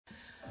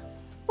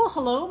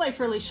Hello my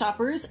friendly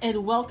shoppers,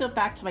 and welcome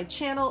back to my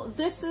channel.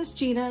 This is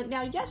Gina.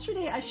 Now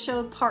yesterday I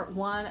showed part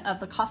 1 of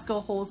the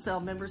Costco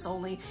wholesale members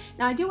only.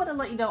 Now I do want to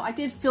let you know I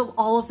did film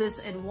all of this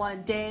in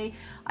one day.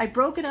 I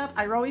broke it up.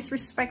 I always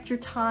respect your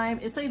time.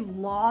 It's a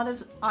lot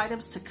of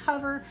items to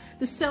cover.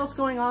 The sale's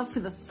going on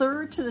from the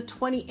 3rd to the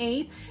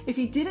 28th. If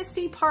you didn't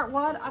see part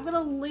 1, I'm going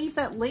to leave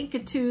that link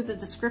into the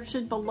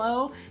description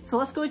below. So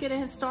let's go get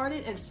it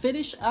started and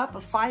finish up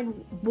and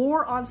find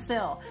more on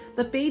sale.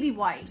 The baby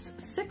wipes,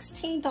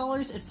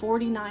 $16.49.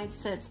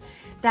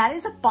 That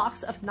is a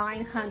box of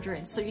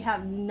 900. So you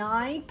have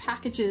 9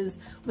 packages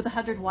with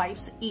 100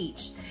 wipes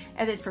each.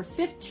 And then for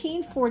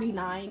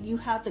 $15.49, you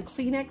have the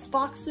Kleenex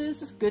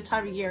boxes. It's a good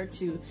time of year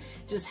to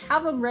just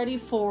have them ready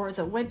for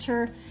the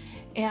winter.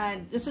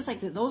 And this is like,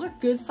 those are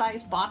good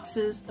sized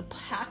boxes, a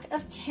pack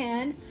of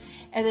 10.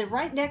 And then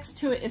right next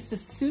to it is the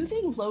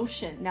soothing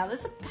lotion. Now this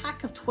is a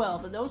pack of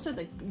 12, and those are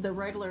the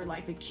regular,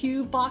 like the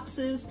cube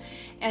boxes,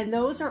 and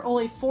those are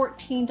only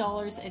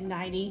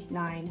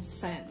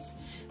 $14.99.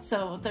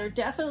 So there are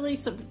definitely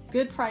some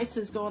good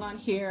prices going on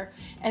here.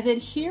 And then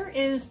here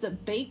is the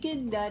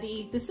Bacon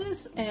Nutty. This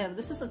is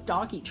a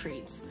doggy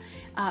treats,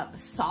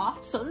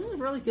 soft. So this is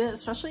really good,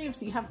 especially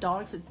if you have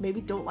dogs that maybe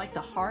don't like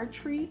the hard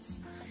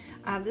treats.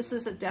 This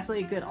is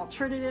definitely a good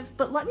alternative,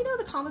 but let me know in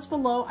the comments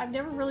below. I've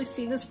never really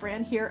seen this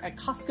brand here at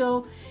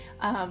Costco.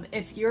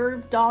 If your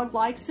dog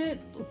likes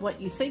it, what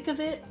you think of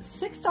it.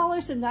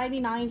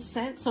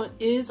 $6.99, so it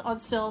is on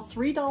sale,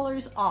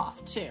 $3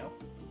 off too.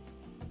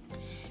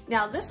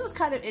 Now this was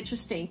kind of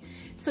interesting.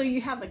 So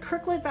you have the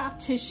Kirkland bath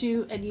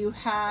tissue and you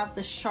have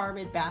the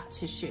Charmin bath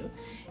tissue.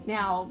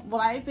 Now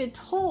what I've been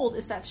told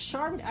is that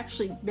Charmin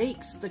actually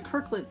makes the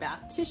Kirkland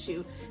bath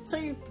tissue, so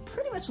you're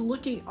pretty much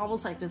looking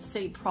almost like the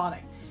same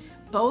product.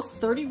 Both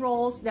 30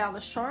 rolls. Now the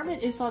Charmin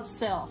is on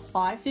sale,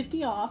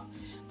 $5.50 off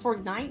for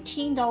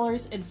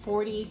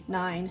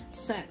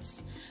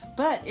 $19.49.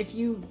 But if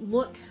you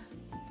look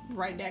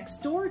right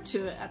next door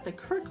to it at the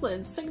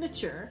Kirkland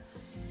signature,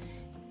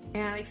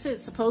 and like I said,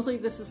 supposedly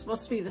this is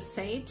supposed to be the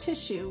same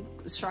tissue.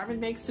 Charmin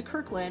makes the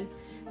Kirkland.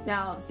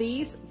 Now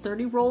these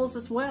 30 rolls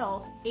as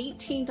well,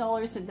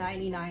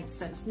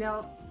 $18.99.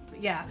 Now,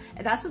 yeah,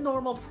 and that's a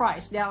normal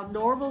price. Now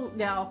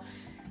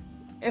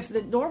if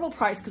the normal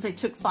price, because they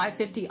took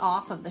 $5.50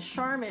 off of the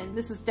Charmin,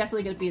 this is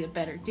definitely going to be the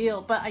better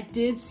deal. But I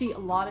did see a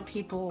lot of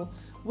people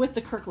with the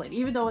Kirkland,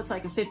 even though it's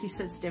like a 50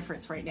 cents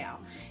difference right now.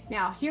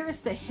 Now here is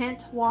the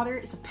Hint water.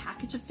 It's a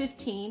package of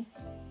 15,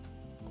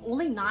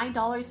 only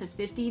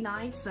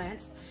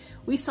 $9.59.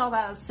 We saw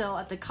that on sale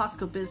at the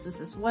Costco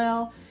business as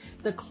well.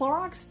 The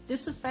Clorox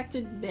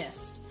disinfectant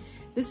mist.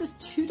 This is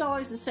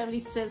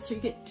 $2.70, so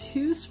you get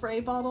 2 spray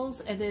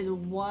bottles and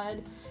then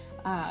one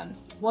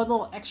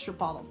little extra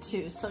bottle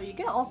too. So you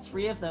get all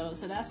 3 of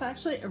those, and that's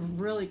actually a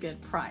really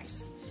good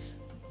price.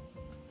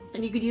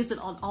 And you could use it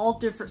on all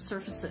different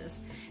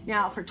surfaces.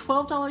 Now for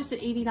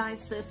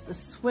 $12.89, the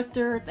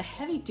Swifter, the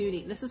heavy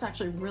duty, this is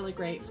actually really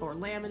great for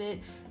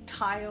laminate,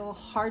 tile,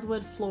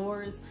 hardwood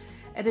floors,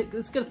 and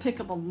it's going to pick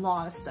up a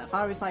lot of stuff.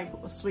 I always like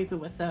sweeping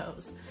with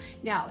those.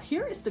 Now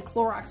here is the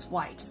Clorox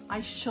wipes.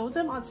 I showed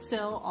them on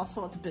sale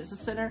also at the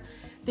business center.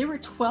 They were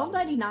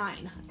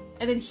 $12.99.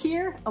 And then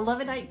here,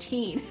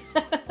 $11.19.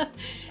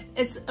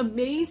 It's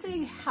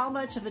amazing how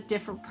much of a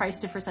different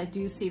price difference I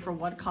do see from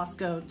one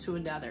Costco to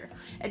another,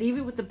 and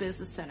even with the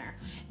business center.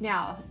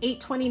 Now,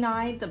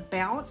 $8.29, the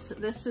Bounce.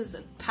 This is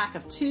a pack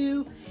of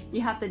 2.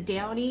 You have the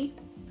Downy.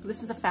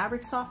 This is a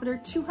fabric softener,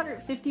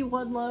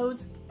 251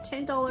 loads,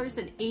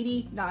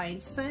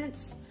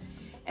 $10.89.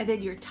 And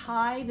then your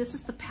Tide. This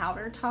is the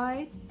powder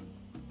Tide.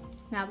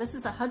 Now this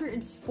is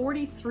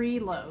 143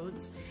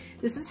 loads.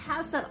 This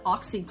has that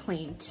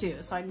OxyClean too.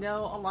 So I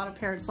know a lot of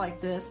parents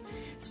like this,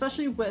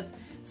 especially with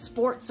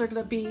sports are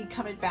gonna be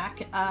coming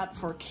back up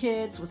for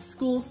kids with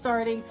school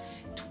starting.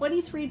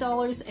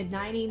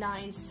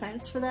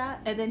 $23.99 for that.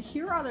 And then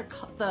here are the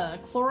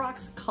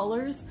Clorox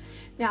colors.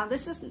 Now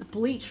this is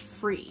bleach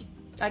free.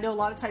 I know a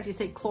lot of times you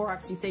think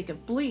Clorox, you think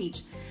of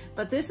bleach,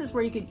 but this is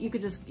where you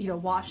could just, you know,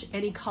 wash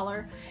any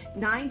color.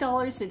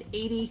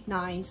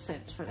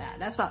 $9.89 for that.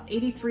 That's about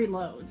 83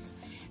 loads.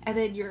 And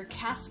then your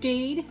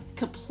Cascade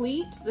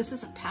Complete. This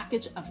is a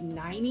package of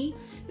 90.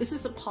 This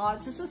is the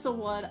pods. This is the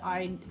one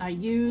I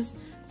use.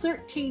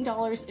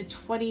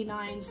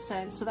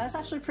 $13.29. So that's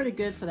actually pretty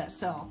good for that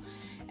sale.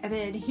 And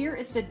then here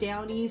is the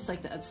Downies,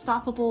 like the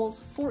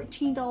Unstoppables,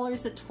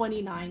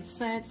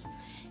 $14.29.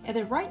 And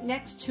then right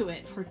next to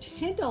it for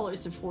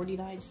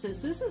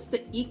 $10.49, this is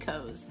the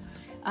Ecos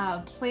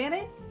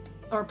Planet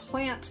or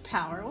Plant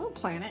Power, well,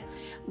 Planet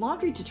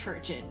laundry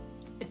detergent.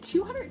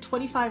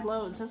 225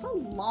 loads. That's a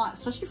lot,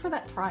 especially for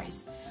that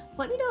price.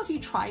 Let me know if you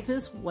tried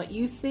this, what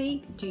you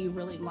think. Do you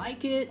really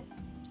like it?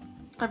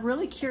 I'm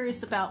really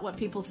curious about what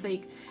people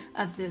think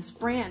of this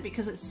brand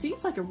because it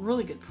seems like a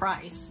really good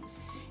price.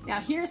 Now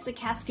here's the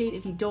Cascade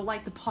if you don't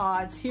like the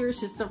pods.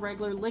 Here's just the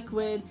regular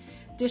liquid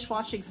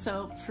dishwashing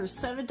soap for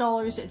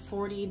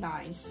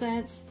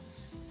 $7.49.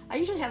 I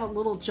usually have a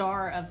little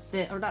jar of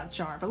it, or not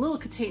jar, but a little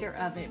container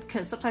of it,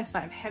 because sometimes if I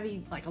have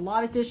heavy, like a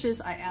lot of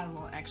dishes, I add a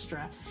little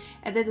extra.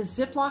 And then the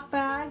Ziploc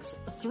bags,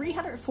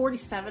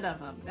 347 of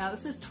them. Now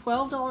this is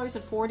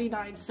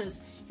 $12.49.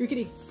 You're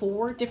getting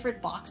 4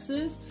 different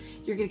boxes.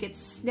 You're gonna get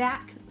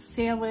snack,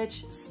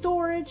 sandwich,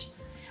 storage.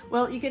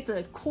 Well, you get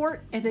the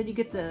quart and then you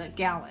get the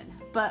gallon.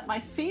 But my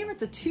favorite,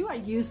 the 2 I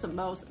use the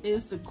most,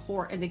 is the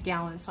quart and the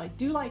gallon. So I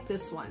do like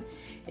this one.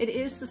 It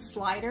is the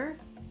slider.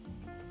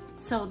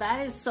 So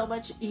that is so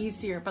much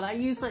easier, but I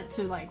use it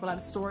to, like, when I'm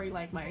storing,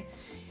 like, my,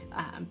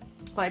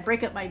 when I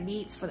break up my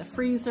meats for the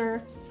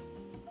freezer.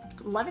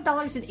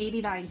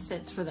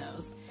 $11.89 for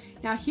those.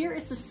 Now here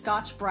is the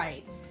Scotch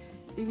Brite.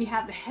 We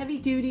have the heavy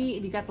duty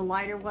and you got the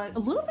lighter one. A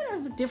little bit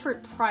of a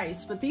different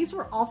price, but these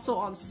were also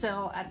on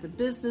sale at the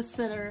business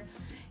center.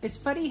 It's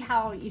funny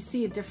how you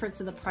see a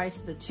difference in the price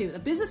of the 2. The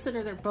business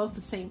center, they're both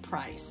the same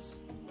price.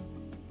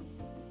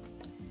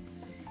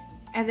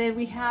 And then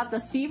we have the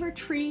Fever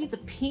Tree, the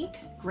pink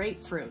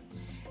grapefruit.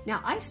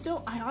 Now I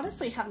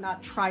honestly have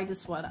not tried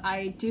this one.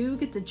 I do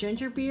get the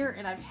ginger beer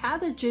and I've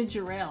had the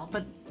ginger ale,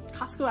 but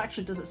Costco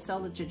actually doesn't sell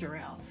the ginger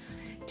ale.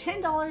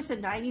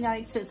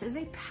 $10.99 is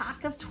a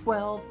pack of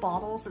 12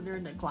 bottles, and they're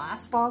in the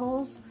glass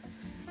bottles.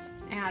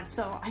 And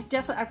so I'm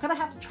gonna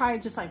have to try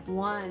just like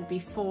one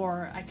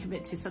before I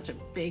commit to such a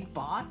big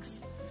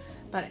box.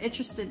 But I'm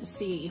interested to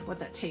see what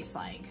that tastes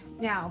like.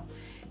 Now,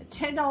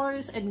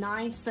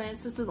 $10.09.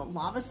 This is the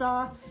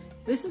Lavazza.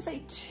 This is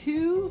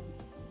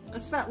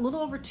it's about a little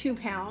over 2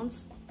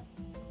 pounds.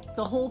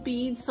 The whole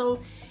bean.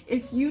 So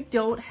if you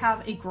don't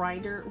have a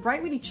grinder,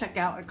 right when you check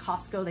out at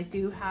Costco, they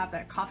do have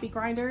that coffee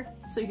grinder.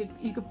 So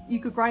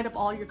you could grind up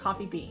all your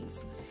coffee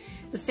beans.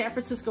 The San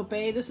Francisco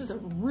Bay, this is a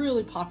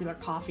really popular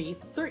coffee.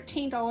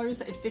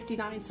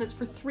 $13.59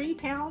 for 3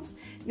 pounds.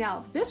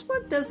 Now this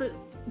one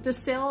the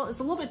sale is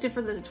a little bit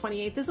different than the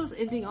 28th. This was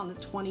ending on the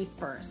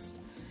 21st.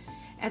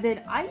 And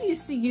then I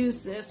used to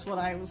use this when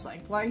I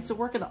used to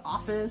work in the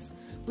office.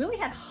 We only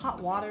had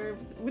hot water.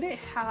 We didn't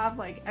have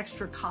like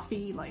extra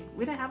coffee, like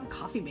we didn't have a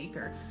coffee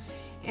maker.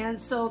 And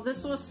so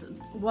this was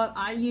what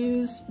I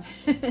used.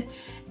 And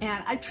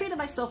I treated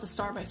myself to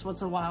Starbucks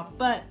once in a while,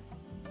 but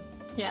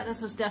yeah,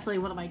 this was definitely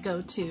one of my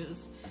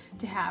go-tos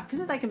to have, because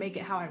then I can make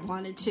it how I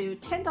wanted to.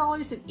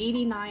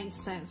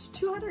 $10.89,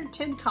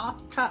 210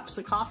 cups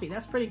of coffee.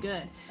 That's pretty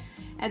good.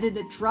 And then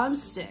the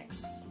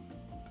drumsticks.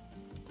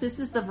 This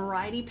is the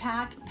variety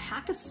pack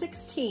of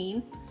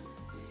 16.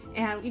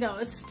 And, you know,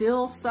 it's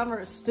still summer,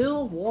 it's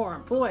still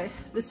warm. Boy,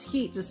 this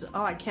heat just,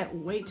 oh, I can't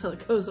wait till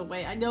it goes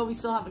away. I know we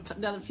still have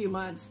another few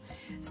months.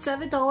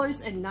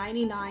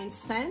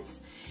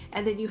 $7.99.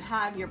 And then you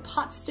have your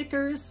pot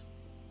stickers.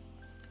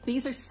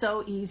 These are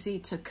so easy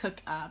to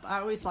cook up. I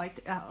always like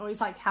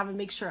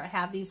make sure I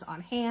have these on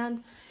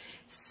hand.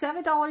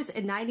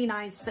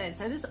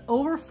 $7.99. And it's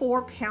over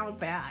 4-pound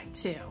bag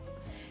too.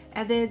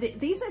 And then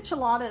these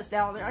enchiladas,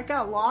 now I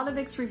got a lot of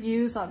mixed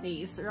reviews on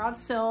these. They're on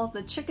sale.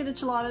 The chicken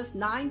enchiladas,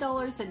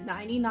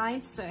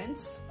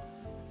 $9.99.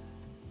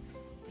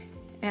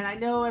 And I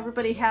know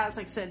everybody has,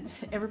 like I said,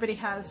 everybody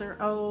has their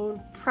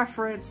own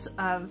preference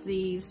of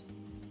these.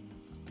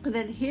 And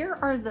then here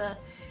are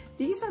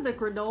these are the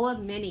granola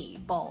mini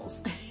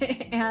balls.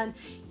 And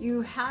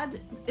you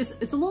had, it's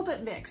a little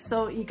bit mixed.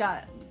 So you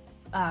got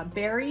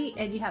berry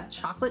and you have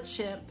chocolate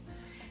chip,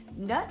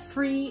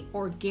 nut-free,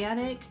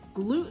 organic,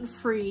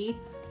 gluten-free,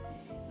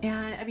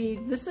 and I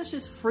mean, this is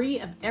just free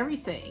of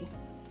everything.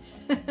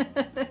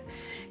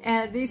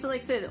 And these are,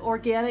 like I said,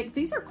 organic.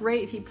 These are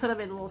great if you put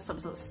them in some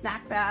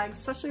snack bags,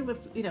 especially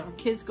with, you know,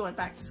 kids going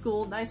back to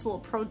school. Nice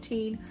little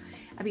protein.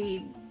 I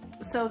mean,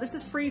 so this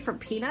is free from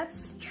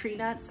peanuts, tree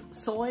nuts,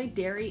 soy,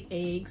 dairy,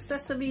 eggs,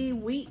 sesame,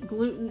 wheat,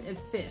 gluten, and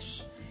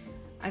fish.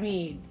 I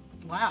mean,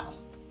 wow.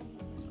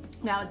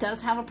 Now it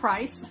does have a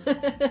price.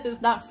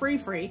 It's not free.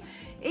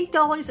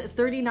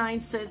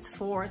 $8.39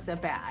 for the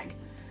bag.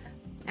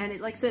 And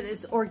it, like I said,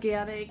 it's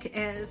organic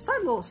and a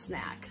fun little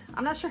snack.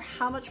 I'm not sure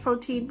how much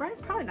protein,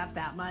 probably not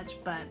that much,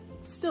 but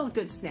still a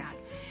good snack.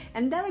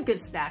 And another good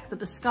snack, the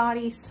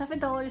biscotti,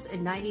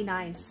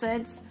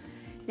 $7.99.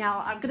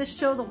 Now I'm gonna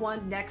show the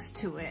one next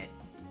to it,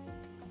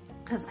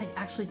 because I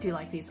actually do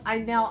like these. I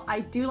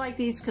do like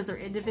these because they're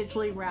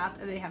individually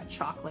wrapped and they have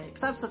chocolate,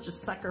 because I'm such a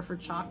sucker for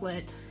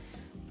chocolate.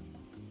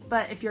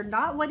 But if you're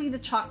not wanting the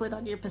chocolate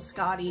on your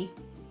biscotti,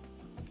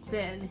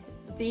 then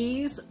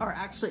these are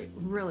actually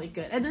really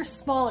good. And they're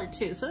smaller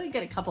too, so you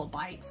get a couple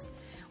bites,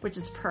 which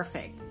is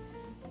perfect.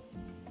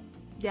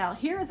 Now,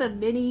 here are the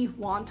mini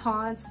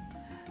wontons.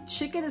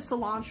 Chicken and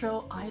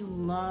cilantro. I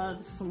love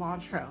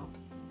cilantro.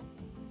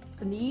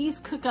 And these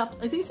cook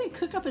up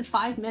in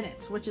 5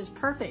 minutes, which is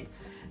perfect.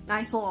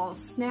 Nice little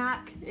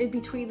snack in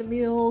between the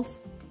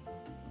meals.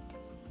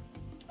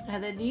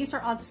 And then these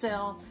are on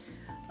sale,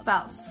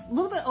 about a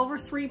little bit over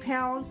 3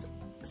 pounds,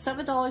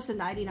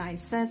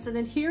 $7.99. And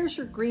then here's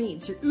your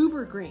greens, your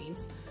Uber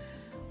greens.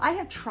 I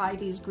have tried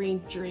these green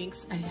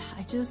drinks.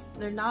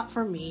 They're not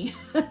for me.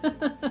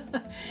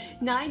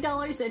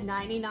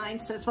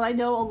 $9.99, but I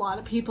know a lot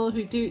of people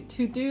who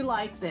do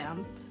like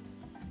them.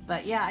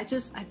 But yeah, I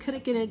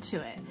couldn't get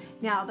into it.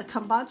 Now the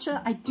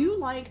kombucha, I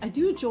do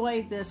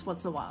enjoy this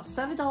once in a while.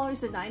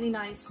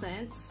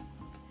 $7.99.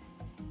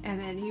 And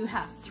then you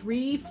have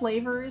 3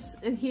 flavors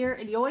in here,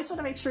 and you always want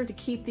to make sure to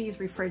keep these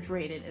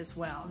refrigerated as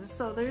well.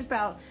 So there's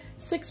about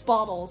 6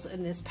 bottles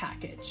in this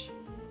package.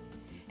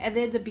 And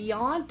then the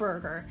Beyond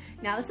Burger.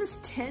 Now this is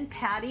 10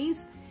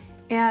 patties,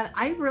 and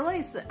I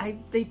realized that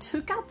they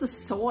took out the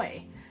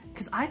soy,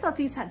 because I thought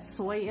these had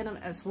soy in them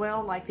as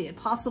well, like the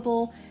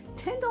Impossible.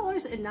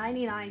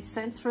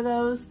 $10.99 for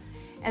those.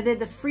 And then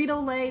the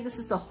Frito-Lay, this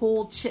is the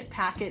whole chip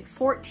packet,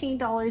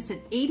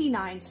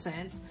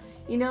 $14.89.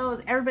 You know,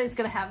 everybody's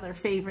gonna have their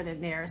favorite in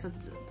there. So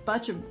it's a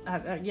bunch of,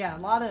 yeah, a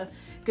lot of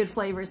good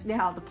flavors.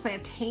 Now the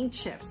plantain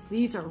chips,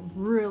 these are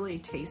really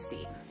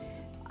tasty.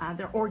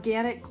 They're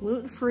organic,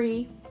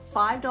 gluten-free,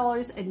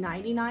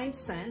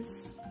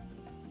 $5.99.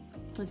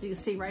 As you can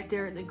see right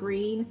there in the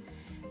green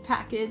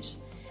package.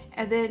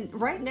 And then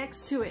right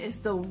next to it is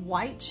the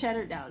white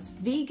cheddar. Now it's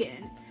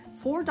vegan,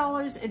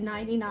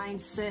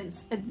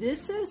 $4.99. And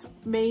this is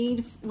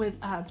made with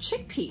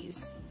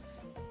chickpeas.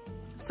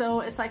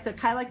 So it's like the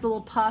kind of like the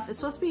little puff. It's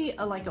supposed to be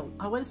I want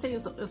to say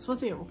it was supposed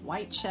to be a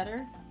white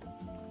cheddar.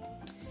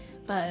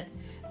 But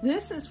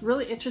this is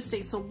really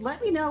interesting. So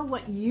let me know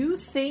what you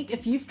think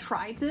if you've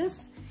tried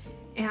this.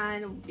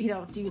 And, you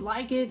know, do you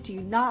like it? Do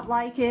you not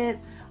like it?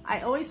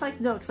 I always like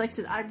to know, because like I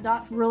said, I'm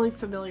not really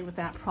familiar with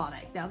that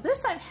product. Now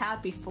this I've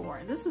had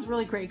before. This is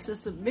really great because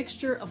it's a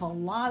mixture of a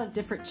lot of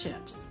different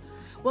chips.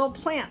 Well,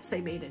 plants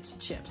they made into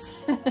chips.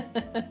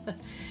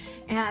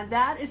 And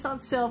that is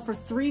on sale for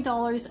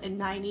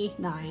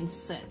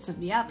 $3.99.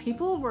 And yeah,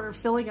 people were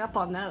filling up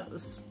on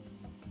those.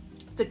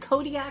 The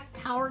Kodiak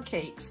Power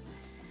Cakes.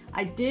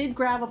 I did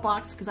grab a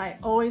box because I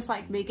always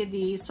like making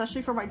these,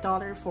 especially for my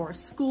daughter for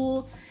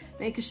school,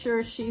 making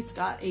sure she's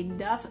got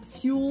enough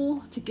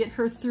fuel to get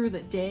her through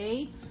the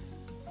day.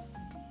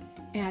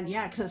 And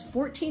yeah, because it's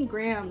 14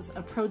 grams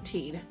of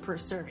protein per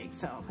serving.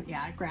 So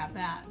yeah, I grabbed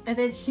that. And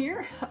then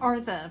here are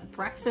the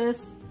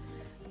breakfasts.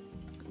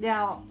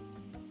 Now,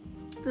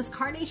 this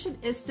Carnation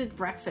Instant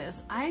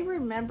Breakfast, I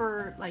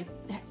remember like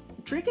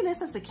drinking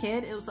this as a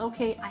kid. It was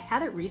okay. I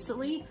had it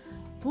recently.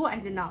 Boy, I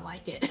did not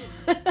like it.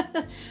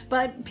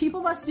 But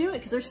people must do it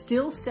because they're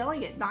still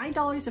selling it.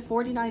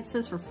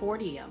 $9.49 for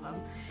 40 of them.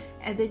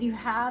 And then you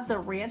have the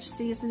ranch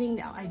seasoning.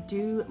 Now, I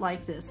do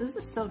like this. This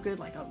is so good,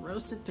 like on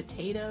roasted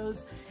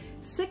potatoes.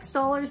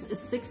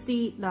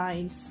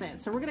 $6.69.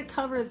 So we're going to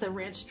cover the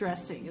ranch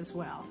dressing as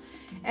well.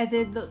 And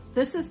then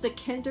this is the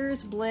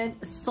Kinder's Blend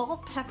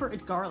salt, pepper,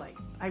 and garlic.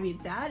 I mean,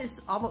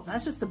 that's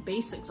just the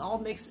basics all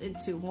mixed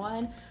into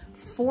one.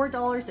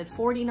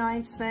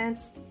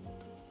 $4.49.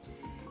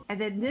 And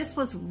then this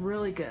was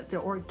really good.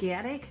 The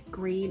organic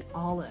green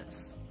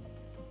olives.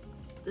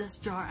 This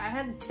jar, I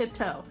had to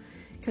tiptoe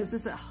because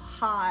this is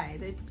high.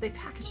 They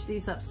package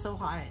these up so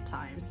high at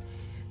times.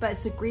 But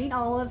it's the green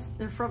olives.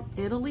 They're from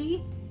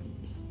Italy.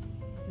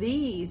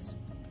 These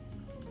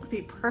would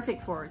be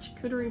perfect for a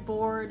charcuterie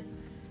board.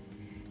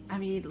 I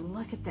mean,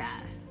 look at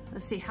that.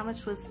 Let's see, how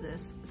much was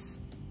this?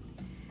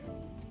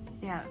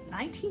 Yeah,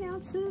 19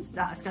 ounces?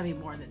 No, it's gotta be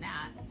more than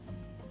that.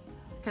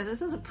 Because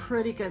this is a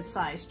pretty good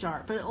sized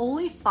jar, but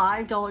only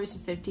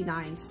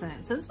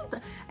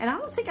 $5.59. And I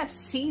don't think I've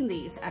seen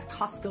these at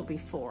Costco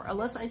before,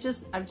 unless I've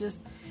just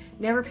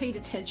never paid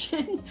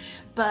attention.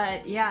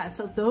 But yeah,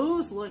 so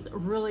those look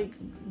really,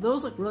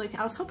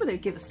 I was hoping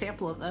they'd give a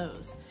sample of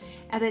those.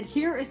 And then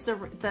here is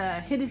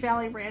the Hidden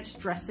Valley Ranch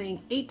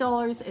dressing,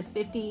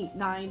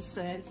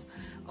 $8.59.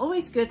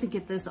 Always good to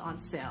get this on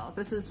sale.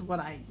 This is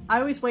what I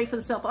always wait for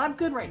the sale, but I'm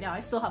good right now.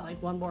 I still have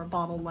like one more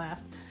bottle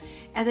left.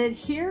 And then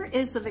here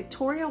is the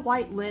Victoria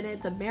White Linen,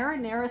 the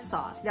marinara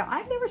sauce. Now,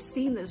 I've never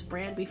seen this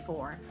brand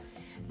before.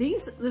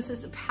 This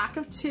is a pack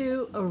of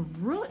 2.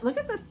 Look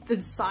at the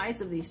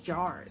size of these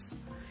jars.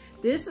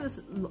 This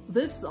is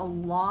a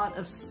lot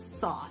of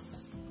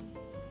sauce.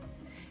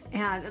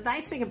 And the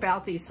nice thing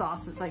about these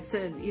sauces, like I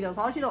said, you know, as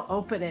long as you don't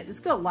open it, it's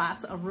gonna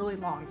last a really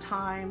long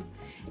time.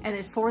 And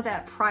then for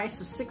that price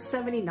of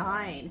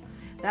 $6.79,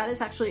 that is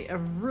actually a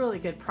really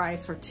good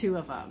price for 2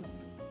 of them.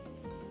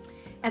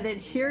 And then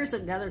here's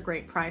another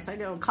great price. I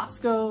know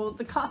Costco,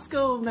 the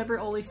Costco member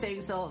only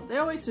savings sale, they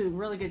always do a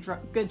really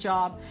good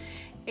job.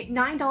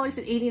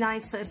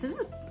 $9.89. This is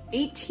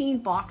 18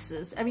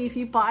 boxes. I mean, if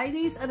you buy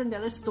these at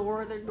another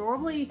store, they're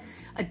normally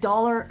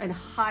 $1 and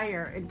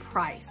higher in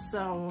price.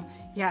 So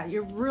yeah,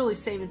 you're really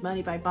saving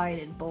money by buying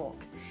in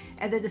bulk.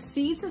 And then the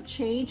Seeds of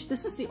Change,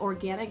 this is the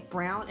organic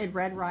brown and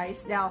red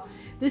rice. Now,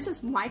 this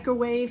is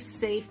microwave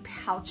safe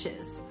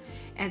pouches.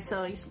 And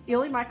so you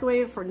only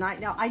microwave for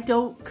now I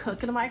don't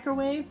cook in a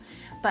microwave,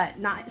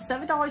 but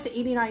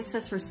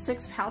 $7.89 for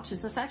 6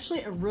 pouches. That's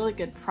actually a really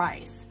good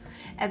price.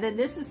 And then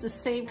this is the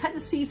same kind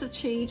of Seeds of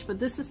Change, but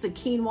this is the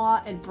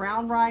quinoa and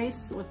brown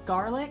rice with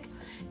garlic.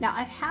 Now,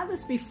 I've had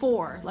this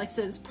before. Like I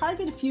said, it's probably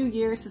been a few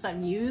years since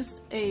I've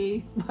used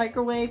a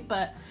microwave,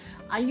 but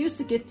I used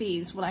to get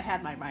these when I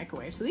had my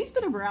microwave. So these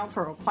have been around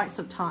for quite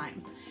some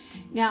time.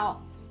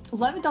 Now,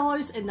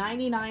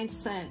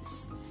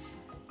 $11.99.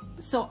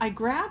 So I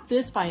grabbed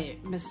this by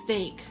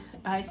mistake.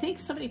 I think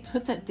somebody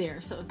put that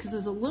there. So, because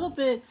it's a little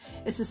bit,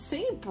 it's the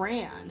same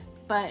brand,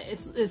 but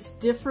it's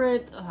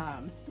different,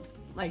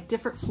 like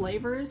different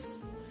flavors.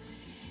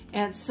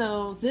 And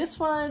so this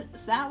one,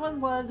 that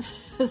one was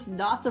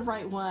not the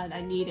right one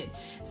I needed.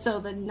 So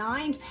the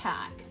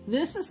 9-pack,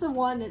 this is the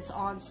one that's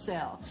on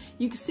sale.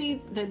 You can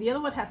see that the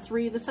other one had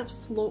 3. This has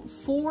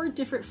 4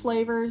 different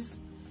flavors.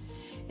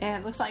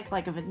 And it looks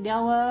like a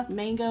vanilla,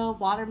 mango,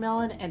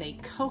 watermelon, and a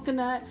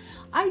coconut.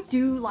 I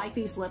do like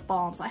these lip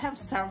balms. I have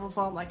several of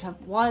them, like I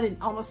have one in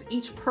almost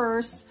each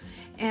purse,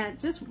 and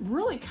just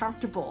really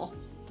comfortable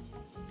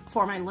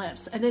for my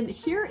lips. And then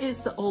here is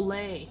the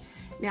Olay.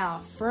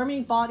 Now,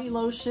 firming body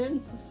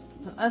lotion.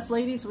 Us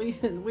ladies,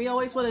 we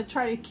always want to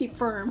try to keep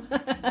firm.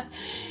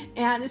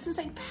 And this is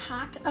a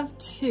pack of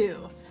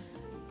 2.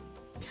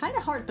 Kind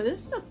of hard, but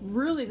this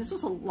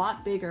was a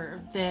lot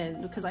bigger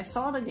than, because I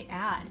saw it in the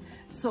ad.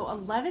 So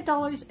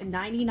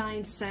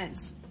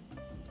 $11.99.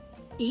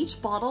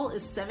 Each bottle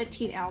is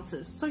 17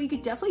 ounces. So you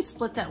could definitely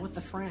split that with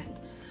a friend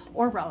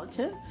or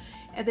relative.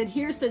 And then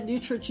here's the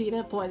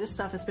Neutrogena. Boy, this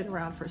stuff has been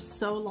around for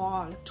so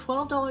long.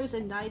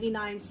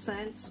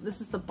 $12.99.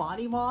 This is the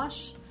body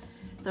wash,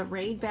 the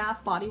Rain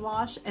Bath body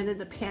wash, and then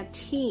the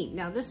Pantene.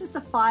 Now this is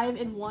the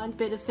 5-in-1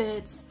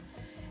 benefits.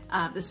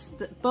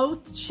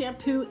 Both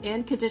shampoo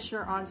and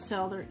conditioner are on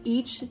sale. They're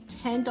each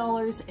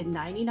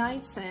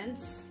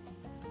 $10.99.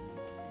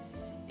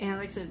 And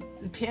like I said,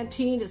 the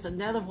Pantene is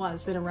another one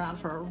that's been around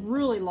for a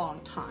really long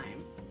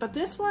time. But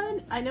this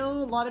one, I know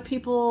a lot of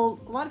people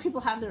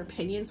have their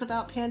opinions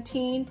about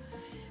Pantene,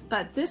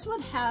 but this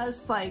one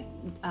has like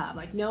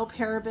no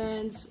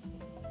parabens.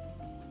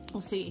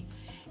 Let's see.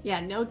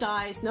 Yeah, no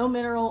dyes, no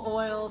mineral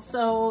oil.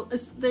 So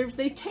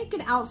they've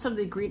taken out some of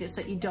the ingredients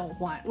that you don't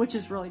want, which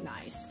is really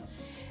nice.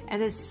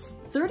 And it's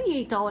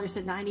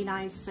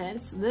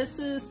 $38.99. This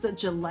is the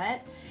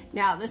Gillette.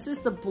 Now this is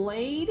the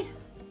blade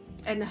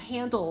and the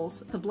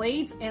handles, the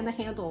blades and the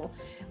handle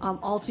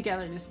all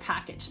together in this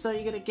package. So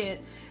you're gonna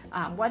get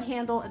one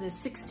handle and then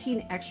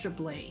 16 extra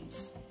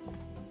blades.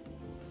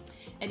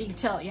 And you can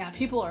tell, yeah,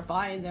 people are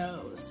buying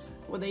those.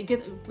 When they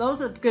get,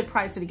 those are a good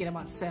price when you get them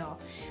on sale.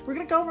 We're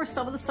gonna go over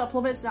some of the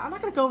supplements. Now I'm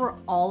not gonna go over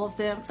all of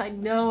them because I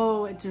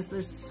know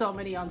there's so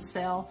many on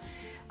sale.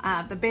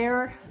 The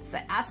Bear,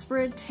 the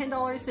aspirin,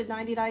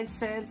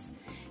 $10.99.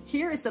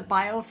 Here is the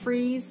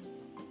BioFreeze,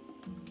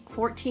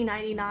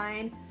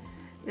 $14.99.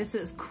 This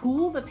is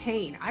Cool the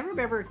Pain. I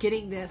remember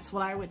getting this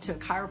when I went to a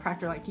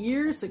chiropractor like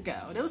years ago,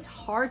 and it was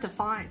hard to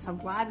find, so I'm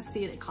glad to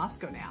see it at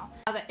Costco now.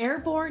 The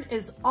Airborne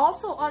is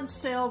also on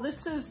sale.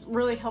 This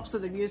really helps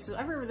with the music.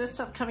 I remember this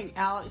stuff coming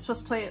out. You're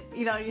supposed to play it,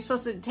 you know, you're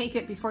supposed to take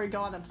it before you go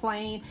on a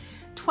plane.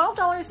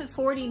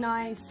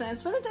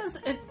 $12.49, but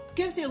it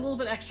gives you a little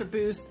bit extra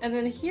boost. And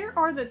then here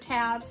are the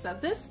tabs. Now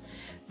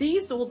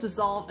these will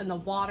dissolve in the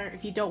water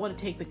if you don't want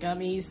to take the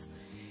gummies.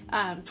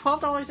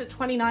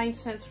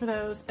 $12.29 for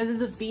those. And then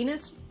the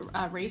Venus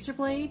razor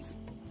blades,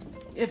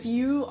 if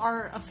you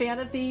are a fan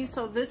of these,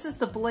 so this is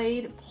the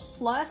blade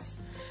plus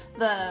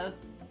the,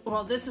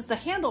 well, this is the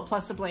handle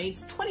plus the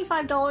blades,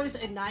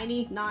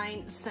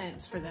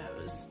 $25.99 for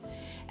those.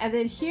 And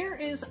then here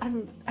is,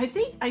 I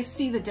think I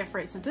see the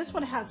difference. This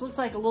one looks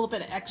like a little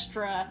bit of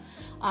extra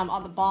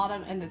on the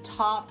bottom and the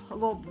top,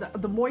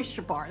 the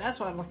moisture bar. That's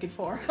what I'm looking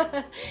for.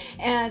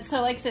 And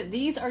so like I said,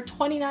 these are a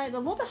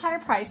little bit higher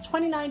price,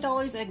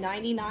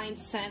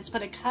 $29.99,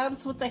 but it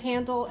comes with the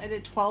handle and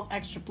then 12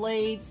 extra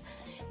blades.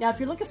 Now,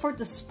 if you're looking for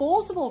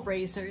disposable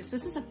razors,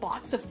 this is a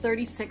box of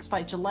 36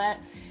 by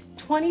Gillette,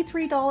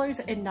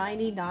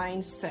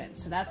 $23.99.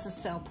 So that's the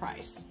sale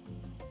price.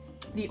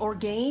 The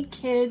Orgain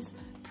Kids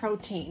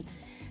Protein.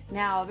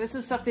 Now this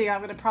is something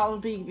I'm going to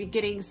probably be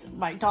getting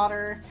my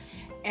daughter,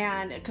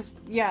 and because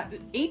yeah,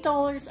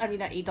 $8, I mean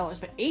not $8,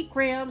 but 8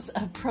 grams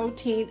of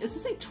protein. This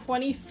is a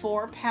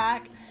 24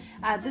 pack.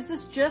 This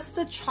is just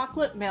the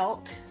chocolate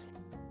milk,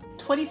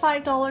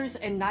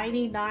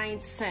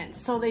 $25.99.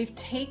 So they've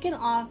taken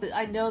off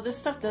I know this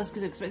stuff does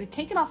get expensive. They've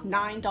taken off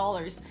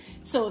 $9.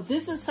 So if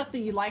this is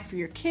something you like for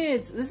your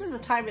kids, this is the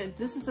time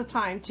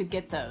to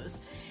get those.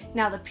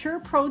 Now the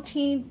Pure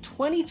Protein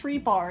 23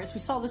 bars, we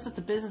saw this at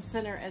the Business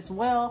Center as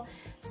well,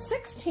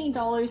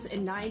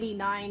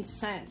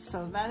 $16.99.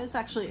 So that is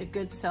actually a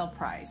good sale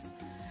price.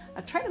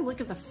 I'm trying to look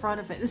at the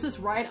front of it. This is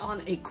right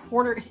on a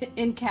quarter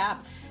end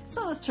cap.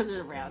 So let's turn it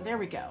around. There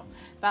we go.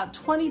 About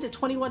 20 to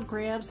 21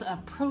 grams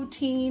of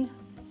protein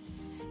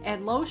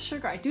and low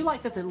sugar. I do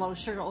like that they're low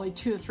sugar, only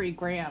 2 to 3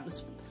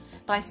 grams.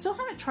 But I still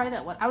haven't tried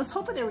that one. I was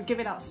hoping they were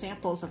giving out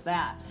samples of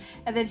that.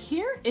 And then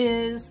here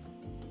is,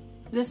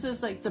 this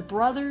is like the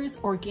Brothers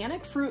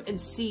Organic Fruit and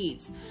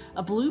Seeds,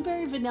 a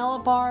blueberry vanilla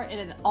bar and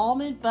an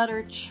almond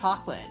butter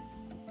chocolate.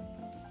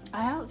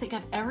 I don't think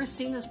I've ever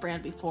seen this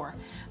brand before,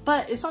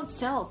 but it's on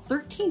sale,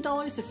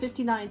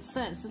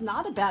 $13.59. It's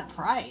not a bad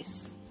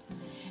price.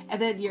 And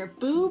then your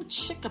Boob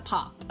Chicka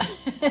Pop.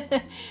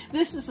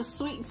 This is a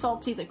sweet and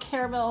salty, the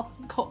caramel,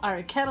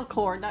 or kettle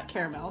corn, not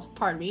caramel,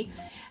 pardon me.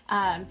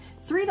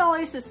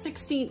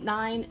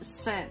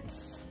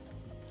 $3.69.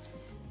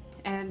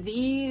 And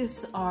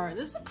this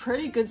is a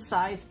pretty good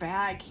size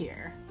bag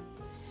here.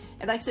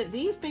 And like I said,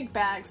 these big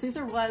bags, these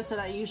are ones that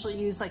I usually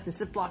use, like the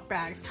Ziploc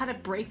bags, kind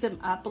of break them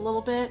up a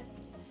little bit.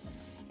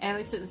 And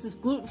like I said, this is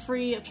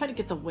gluten-free. I'm trying to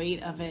get the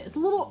weight of it. It's a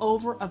little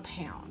over a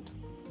pound.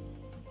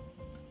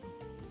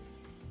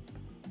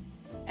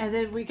 And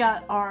then we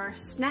got our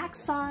snack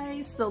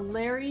size, the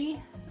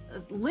Lenny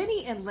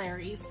and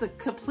Larry's, the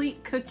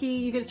complete cookie.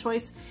 You get a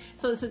choice.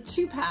 So it's a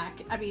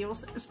 2-pack. I mean, it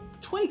was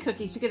 20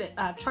 cookies. You get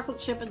a chocolate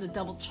chip and the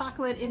double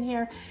chocolate in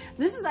here.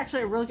 This is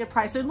actually a really good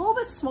price. They're a little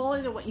bit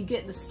smaller than what you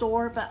get in the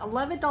store, but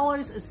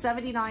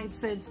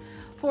 $11.79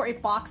 for a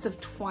box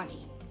of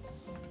 20.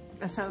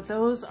 And so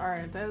those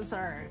are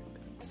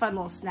fun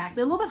little snack.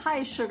 They're a little bit high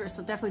in sugar,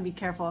 so definitely be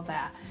careful of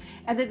that.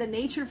 And then the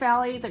Nature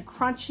Valley, the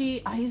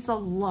crunchy, I used to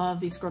love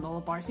these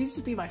granola bars. These used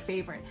to be my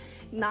favorite.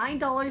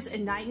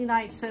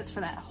 $9.99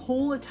 for that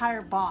whole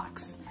entire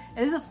box.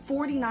 It is a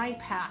 49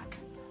 pack.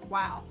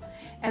 Wow.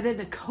 And then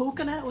the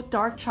coconut with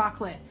dark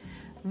chocolate.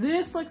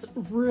 This looks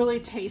really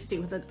tasty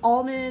with an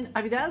almond.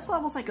 I mean, that's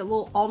almost like a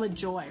little Almond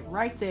Joy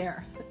right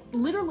there.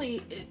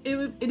 Literally,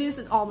 it is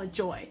an Almond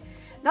Joy.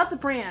 Not the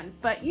brand,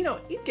 but you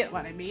get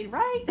what I mean,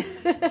 right?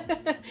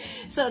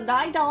 So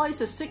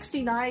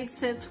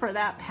 $9.69 for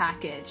that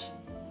package.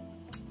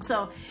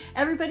 So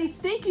everybody,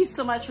 thank you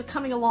so much for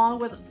coming along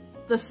with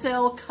the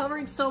sale,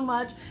 covering so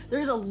much.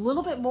 There's a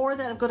little bit more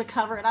that I'm going to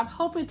cover, and I'm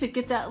hoping to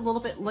get that a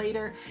little bit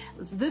later.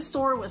 This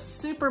store was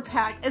super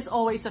packed. As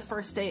always, the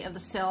first day of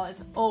the sale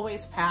is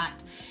always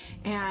packed.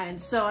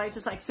 And so I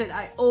just, like I said,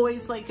 I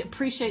always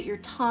appreciate your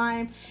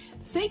time.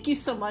 Thank you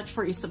so much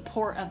for your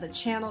support of the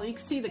channel. You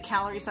can see the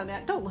calories on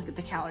that. Don't look at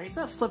the calories.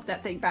 I'll flip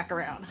that thing back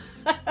around.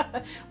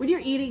 When you're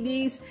eating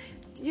these,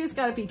 you just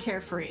gotta be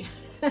carefree.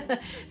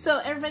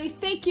 So everybody,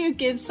 thank you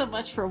again so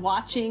much for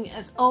watching.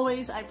 As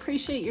always, I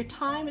appreciate your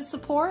time and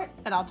support,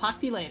 and I'll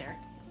talk to you later.